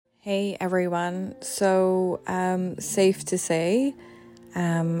Hey everyone, so safe to say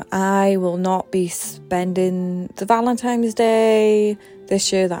I will not be spending the Valentine's Day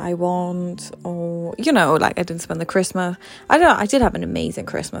this year that I want, or I didn't spend the Christmas. I don't know, I did have an amazing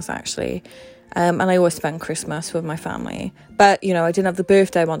Christmas actually, and I always spend Christmas with my family, but I didn't have the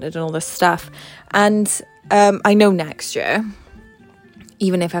birthday I wanted and all this stuff. And I know next year,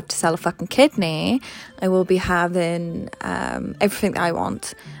 even if I have to sell a fucking kidney, I will be having everything that I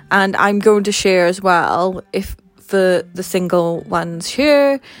want. And I'm going to share as well, if for the single ones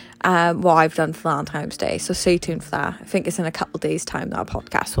here, what I've done for Valentine's Day. So stay tuned for that. I think it's in a couple of days' time that our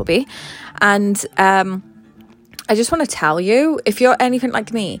podcast will be. And I just want to tell you, if you're anything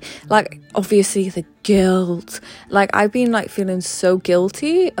like me, obviously the guilt, I've been feeling so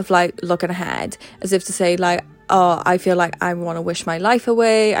guilty of looking ahead, as if to say oh, I feel like I want to wish my life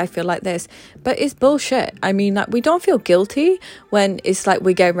away, I feel like this, but it's bullshit. I mean, we don't feel guilty when it's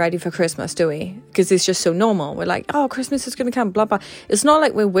we're getting ready for Christmas, do we? Because it's just so normal. We're like, oh, Christmas is going to come, blah, blah. It's not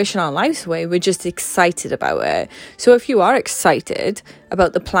like we're wishing our lives away, we're just excited about it. So if you are excited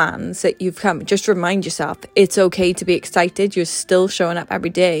about the plans that you've come, just remind yourself, it's okay to be excited. You're still showing up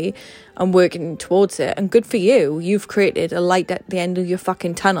every day and working towards it, and good for you. You've created a light at the end of your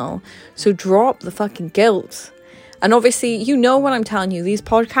fucking tunnel. So drop the fucking guilt. And obviously, when I'm telling you these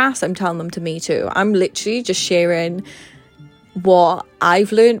podcasts, I'm telling them to me too. I'm literally just sharing what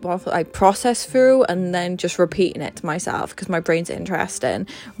I've learned, what I processed through, and then just repeating it to myself because my brain's interesting.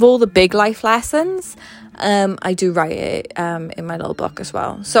 With all the big life lessons, I do write it in my little book as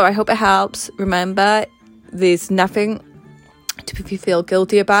well. So I hope it helps. Remember, there's nothing to feel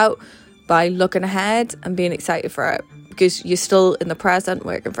guilty about by looking ahead and being excited for it, because you're still in the present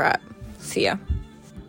working for it. See ya.